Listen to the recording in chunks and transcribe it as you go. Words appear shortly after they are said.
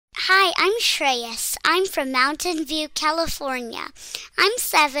Hi, I'm Shreyas. I'm from Mountain View, California. I'm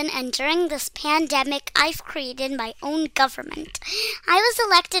 7, and during this pandemic, I've created my own government. I was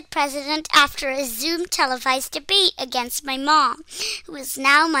elected president after a Zoom televised debate against my mom, who is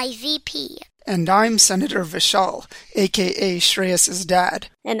now my VP. And I'm Senator Vishal, a.k.a. Shreyas' dad.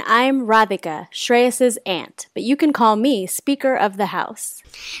 And I'm Radhika, Shreyas' aunt, but you can call me Speaker of the House.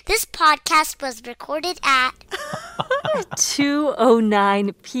 This podcast was recorded at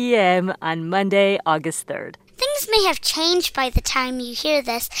 2:09 p.m. on Monday, August 3rd. Things may have changed by the time you hear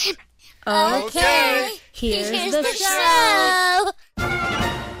this. Okay, here's the show.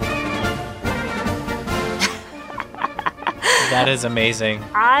 That is amazing.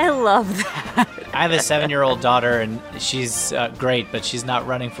 I love that. I have a 7-year-old daughter, and she's great, but she's not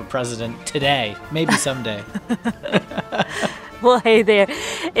running for president today. Maybe someday. Well, hey there.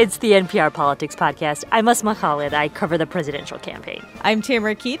 It's the NPR Politics Podcast. I'm Asma Khalid. I cover the presidential campaign. I'm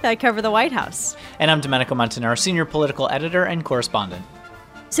Tamara Keith. I cover the White House. And I'm Domenico Montanaro, senior political editor and correspondent.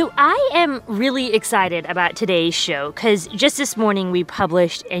 So I am really excited about today's show because just this morning we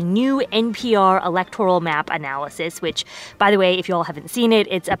published a new NPR electoral map analysis, which, by the way, if you all haven't seen it,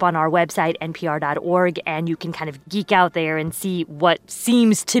 it's up on our website, npr.org, and you can kind of geek out there and see what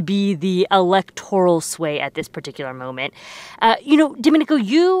seems to be the electoral sway at this particular moment. Domenico,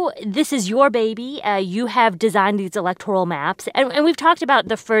 this is your baby. You have designed these electoral maps, and we've talked about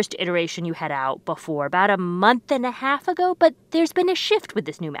the first iteration you had out before, about a month and a half ago, but there's been a shift with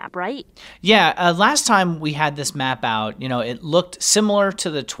this new map, right? Yeah, last time we had this map out, it looked similar to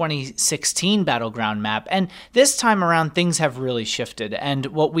the 2016 Battleground map, and this time around things have really shifted. And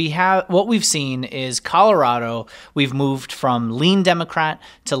what we've seen is Colorado, we've moved from lean Democrat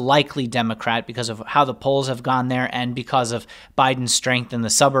to likely Democrat because of how the polls have gone there and because of Biden's strength in the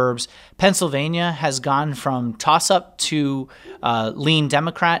suburbs. Pennsylvania has gone from toss-up to lean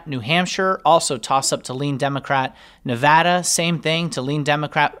Democrat. New Hampshire, also toss-up to lean Democrat. Nevada, same thing, to lean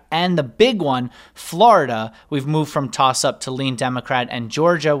Democrat. And the big one, Florida, we've moved from toss-up to lean Democrat. And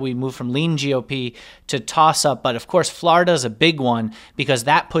Georgia, we moved from lean GOP to toss-up. But of course, Florida is a big one because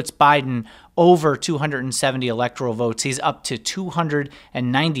that puts Biden over 270 electoral votes. He's up to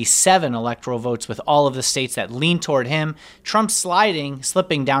 297 electoral votes with all of the states that lean toward him. Trump's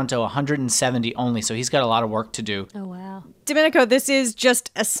slipping down to 170 only, so he's got a lot of work to do. Oh, wow. Domenico, this is just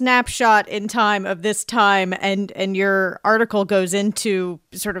a snapshot in time of this time, and your article goes into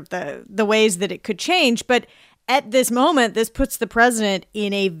sort of the ways that it could change, but at this moment, this puts the president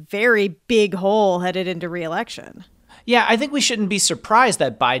in a very big hole headed into re-election. Yeah, I think we shouldn't be surprised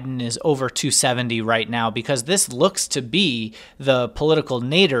that Biden is over 270 right now because this looks to be the political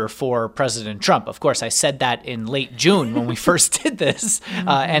nadir for President Trump. Of course, I said that in late June when we first did this,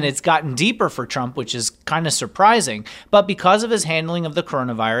 and it's gotten deeper for Trump, which is kind of surprising. But because of his handling of the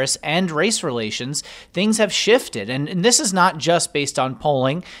coronavirus and race relations, things have shifted. And this is not just based on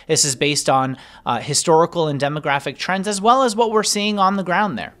polling. This is based on historical and demographic trends, as well as what we're seeing on the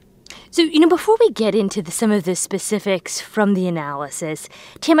ground there. So, before we get into some of the specifics from the analysis,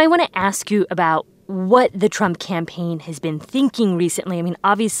 Tim, I want to ask you about what the Trump campaign has been thinking recently. I mean,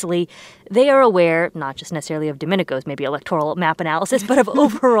 obviously, they are aware, not just necessarily of Domenico's maybe electoral map analysis, but of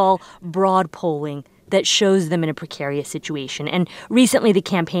overall broad polling that shows them in a precarious situation. And recently, the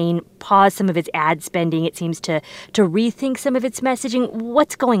campaign paused some of its ad spending. It seems to rethink some of its messaging.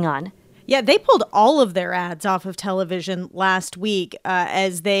 What's going on? Yeah, they pulled all of their ads off of television last week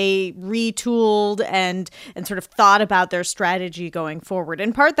as they retooled and sort of thought about their strategy going forward.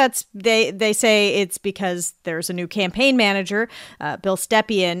 In part, they say it's because there's a new campaign manager, Bill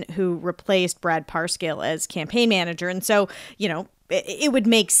Stepien, who replaced Brad Parscale as campaign manager. And so, it would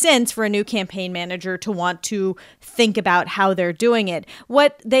make sense for a new campaign manager to want to think about how they're doing it.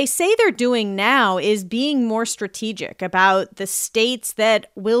 What they say they're doing now is being more strategic about the states that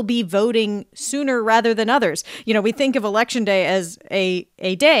will be voting sooner rather than others. We think of Election Day as a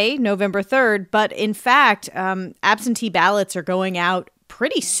day, November 3rd, but in fact, absentee ballots are going out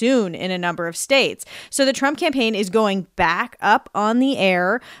pretty soon in a number of states. So the Trump campaign is going back up on the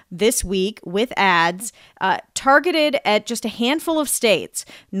air this week with ads targeted at just a handful of states: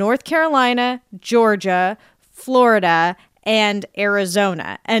 North Carolina, Georgia, Florida, and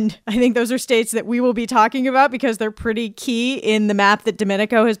Arizona. And I think those are states that we will be talking about because they're pretty key in the map that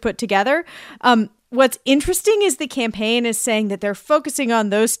Domenico has put together. What's interesting is the campaign is saying that they're focusing on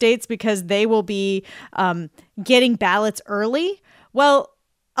those states because they will be getting ballots early. Well,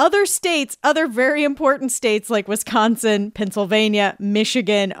 other states, other very important states like Wisconsin, Pennsylvania,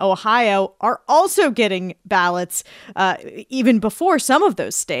 Michigan, Ohio are also getting ballots even before some of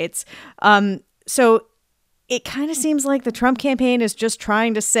those states. So it kind of seems like the Trump campaign is just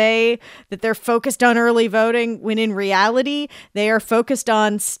trying to say that they're focused on early voting, when in reality, they are focused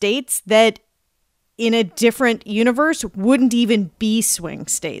on states that in a different universe wouldn't even be swing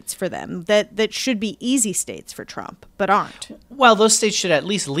states for them, that should be easy states for Trump, but aren't. Well, those states should at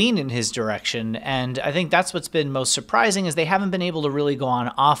least lean in his direction, and I think that's what's been most surprising is they haven't been able to really go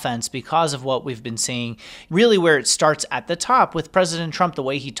on offense because of what we've been seeing, really where it starts at the top with President Trump, the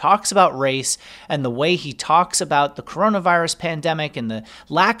way he talks about race and the way he talks about the coronavirus pandemic and the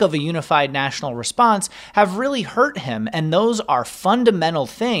lack of a unified national response have really hurt him, and those are fundamental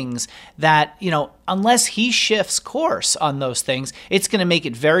things that, unless he shifts course on those things, it's going to make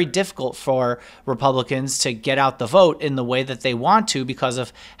it very difficult for Republicans to get out the vote in the way that they want to because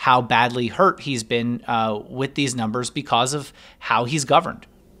of how badly hurt he's been with these numbers because of how he's governed.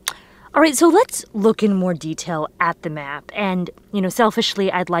 All right, so let's look in more detail at the map. And, selfishly,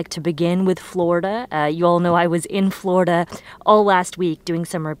 I'd like to begin with Florida. You all know I was in Florida all last week doing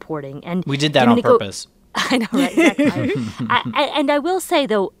some reporting. And we did that on purpose. I know, right? Exactly. And I will say,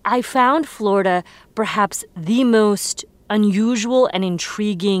 though, I found Florida perhaps the most unusual and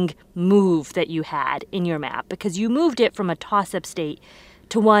intriguing move that you had in your map, because you moved it from a toss-up state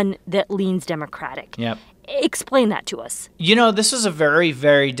to one that leans Democratic. Yep. Explain that to us. This was a very,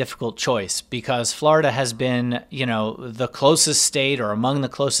 very difficult choice because Florida has been, the closest state or among the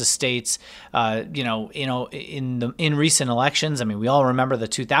closest states, in recent elections. I mean, we all remember the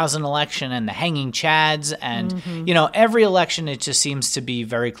 2000 election and the hanging chads and, every election, it just seems to be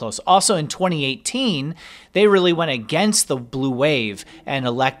very close. Also in 2018, they really went against the blue wave and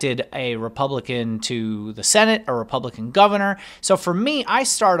elected a Republican to the Senate, a Republican governor. So for me, I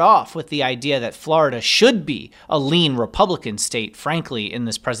start off with the idea that Florida should be a lean Republican state, frankly, in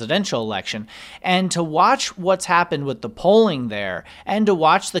this presidential election. And to watch what's happened with the polling there and to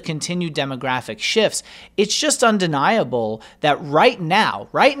watch the continued demographic shifts, it's just undeniable that right now,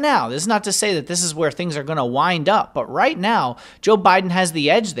 this is not to say that this is where things are going to wind up, but right now, Joe Biden has the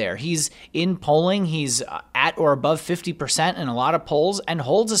edge there. He's in polling, he's at or above 50% in a lot of polls and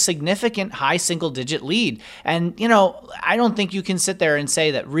holds a significant high single-digit lead. And, I don't think you can sit there and say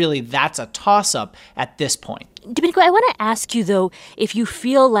that really that's a toss-up at this point. Domenico, I want to ask you, though, if you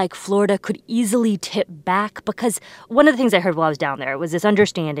feel like Florida could easily tip back, because one of the things I heard while I was down there was this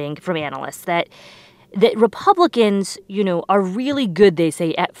understanding from analysts that Republicans, are really good, they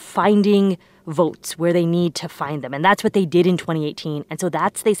say, at finding votes where they need to find them. And that's what they did in 2018. And so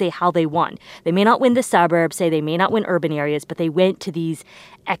that's, they say, how they won. They may not win the suburbs, they may not win urban areas, but they went to these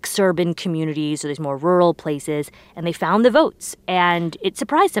exurban communities or these more rural places, and they found the votes. And it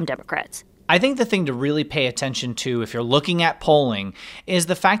surprised some Democrats. I think the thing to really pay attention to if you're looking at polling is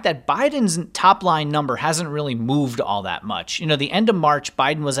the fact that Biden's top line number hasn't really moved all that much. The end of March,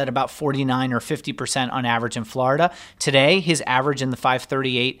 Biden was at about 49 or 50% on average in Florida. Today, his average in the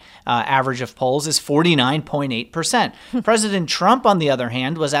 538 average of polls is 49.8%. President Trump, on the other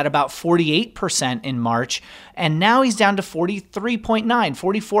hand, was at about 48% in March, and now he's down to 43.9,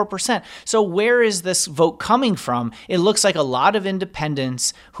 44%. So where is this vote coming from? It looks like a lot of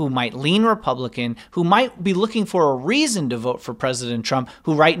independents who might lean Republican, who might be looking for a reason to vote for President Trump,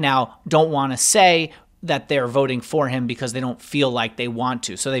 who right now don't want to say that they're voting for him because they don't feel like they want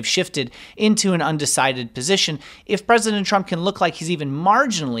to. So they've shifted into an undecided position. If President Trump can look like he's even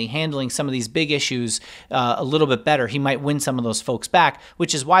marginally handling some of these big issues a little bit better, he might win some of those folks back,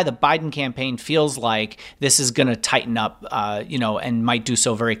 which is why the Biden campaign feels like this is going to tighten up, and might do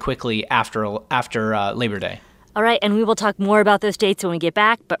so very quickly after Labor Day. All right, and we will talk more about those dates when we get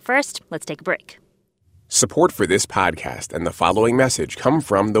back. But first, let's take a break. Support for this podcast and the following message come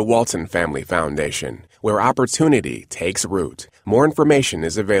from the Walton Family Foundation, where opportunity takes root. More information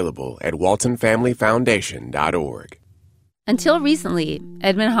is available at waltonfamilyfoundation.org. Until recently,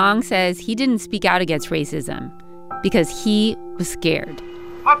 Edmund Hong says he didn't speak out against racism because he was scared.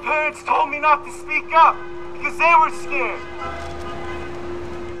 My parents told me not to speak up because they were scared.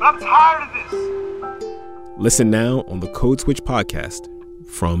 But I'm tired of this. Listen now on the Code Switch podcast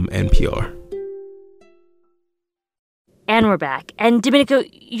from NPR. And we're back. And Domenico,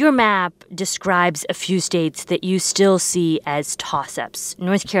 your map describes a few states that you still see as toss-ups.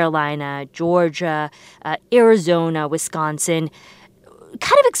 North Carolina, Georgia, Arizona, Wisconsin.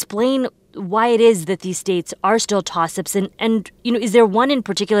 Kind of explain why it is that these states are still toss-ups. And is there one in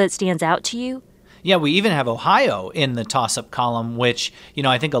particular that stands out to you? Yeah, we even have Ohio in the toss-up column, which,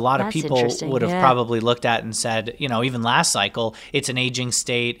 I think a lot of people would have probably looked at and said, even last cycle, it's an aging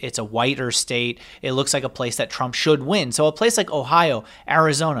state, it's a whiter state, it looks like a place that Trump should win. So a place like Ohio,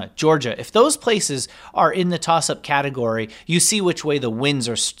 Arizona, Georgia, if those places are in the toss-up category, you see which way the winds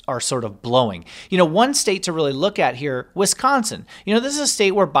are sort of blowing. One state to really look at here, Wisconsin. This is a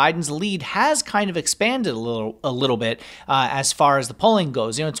state where Biden's lead has kind of expanded a little bit as far as the polling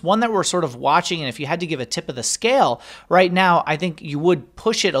goes. It's one that we're sort of watching, and if you had to give a tip of the scale right now, I think you would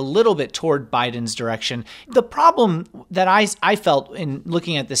push it a little bit toward Biden's direction. The problem that I felt in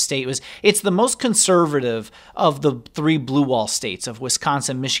looking at this state was it's the most conservative of the three blue wall states of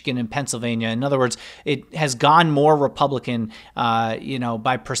Wisconsin, Michigan, and Pennsylvania. In other words, it has gone more Republican,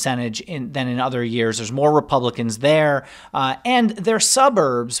 by percentage than in other years. There's more Republicans there, and their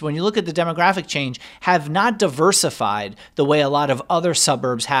suburbs, when you look at the demographic change, have not diversified the way a lot of other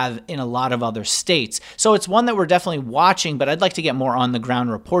suburbs have in a lot of other states. So it's one that we're definitely watching, but I'd like to get more on the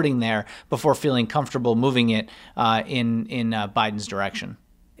ground reporting there before feeling comfortable moving it in Biden's direction.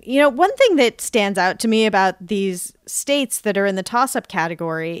 One thing that stands out to me about these states that are in the toss-up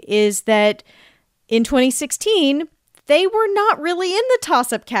category is that in 2016, they were not really in the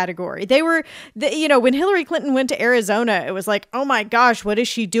toss-up category. They were, when Hillary Clinton went to Arizona, it was like, oh my gosh, what is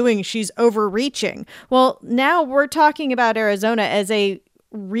she doing? She's overreaching. Well, now we're talking about Arizona as a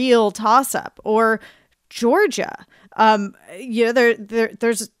real toss-up, or Georgia.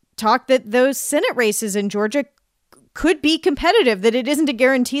 There's talk that those Senate races in Georgia could be competitive, that it isn't a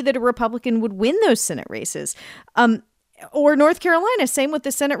guarantee that a Republican would win those Senate races. Or North Carolina, same with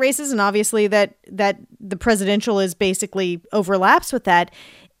the Senate races, and obviously that the presidential is basically overlaps with that.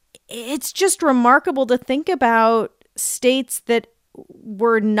 It's just remarkable to think about states that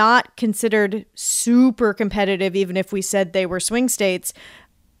were not considered super competitive, even if we said they were swing states,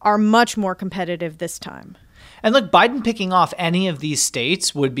 are much more competitive this time. And look, Biden picking off any of these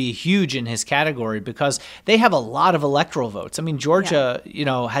states would be huge in his category because they have a lot of electoral votes. I mean, Georgia,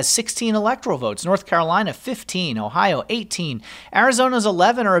 has 16 electoral votes. North Carolina, 15. Ohio, 18. Arizona's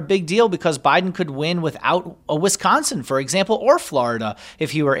 11 are a big deal because Biden could win without a Wisconsin, for example, or Florida if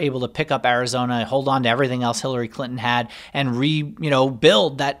he were able to pick up Arizona, hold on to everything else Hillary Clinton had, and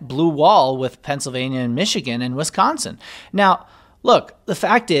build that blue wall with Pennsylvania and Michigan and Wisconsin. Now, look, the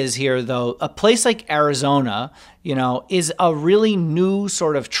fact is here, though, a place like Arizona, is a really new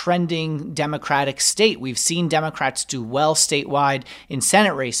sort of trending Democratic state. We've seen Democrats do well statewide in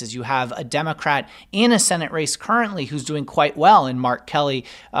Senate races. You have a Democrat in a Senate race currently who's doing quite well in Mark Kelly,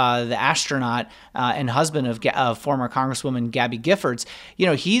 the astronaut and husband of former Congresswoman Gabby Giffords.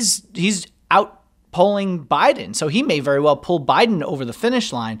 He's out polling Biden. So he may very well pull Biden over the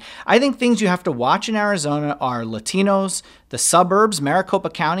finish line. I think things you have to watch in Arizona are Latinos, the suburbs. Maricopa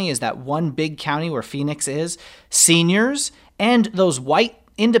County is that one big county where Phoenix is, seniors, and those white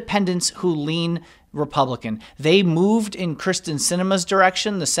independents who lean Republican. They moved in Kristen Sinema's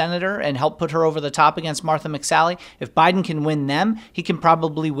direction, the senator, and helped put her over the top against Martha McSally. If Biden can win them, he can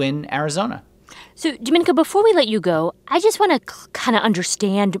probably win Arizona. So, Domenico, before we let you go, I just want to kind of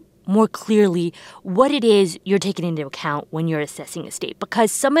understand more clearly what it is you're taking into account when you're assessing a state.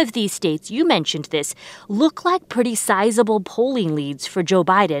 Because some of these states, you mentioned this, look like pretty sizable polling leads for Joe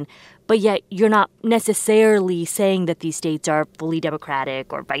Biden, but yet you're not necessarily saying that these states are fully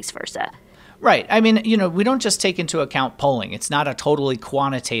Democratic or vice versa. Right. I mean, we don't just take into account polling. It's not a totally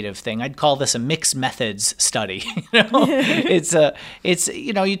quantitative thing. I'd call this a mixed methods study. It's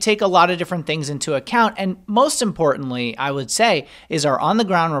you take a lot of different things into account. And most importantly, I would say, is our on the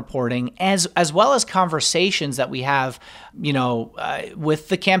ground reporting as well as conversations that we have, with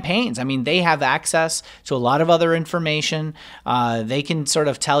the campaigns. I mean, they have access to a lot of other information. They can sort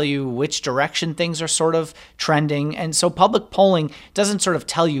of tell you which direction things are sort of trending. And so public polling doesn't sort of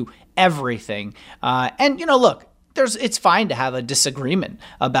tell you everything. Look, it's fine to have a disagreement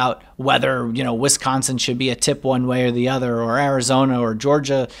about whether, Wisconsin should be a tip one way or the other, or Arizona or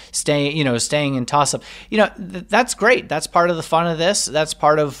Georgia staying in toss-up. That's great. That's part of the fun of this. That's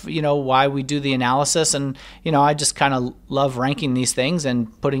part of, why we do the analysis. And, I just kind of love ranking these things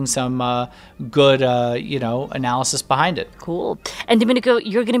and putting some good, analysis behind it. Cool. And Domenico,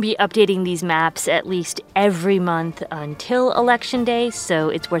 you're going to be updating these maps at least every month until Election Day. So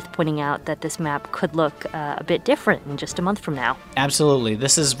it's worth pointing out that this map could look a bit different in just a month from now. Absolutely.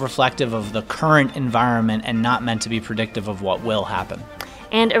 This is reflective of the current environment and not meant to be predictive of what will happen.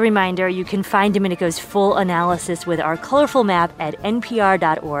 And a reminder, you can find Domenico's full analysis with our colorful map at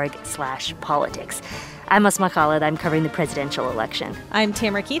npr.org/politics. I'm Asma Khalid. I'm covering the presidential election. I'm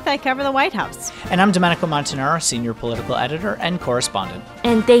Tamara Keith. I cover the White House. And I'm Domenico Montanaro, senior political editor and correspondent.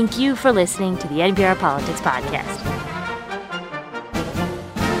 And thank you for listening to the NPR Politics Podcast.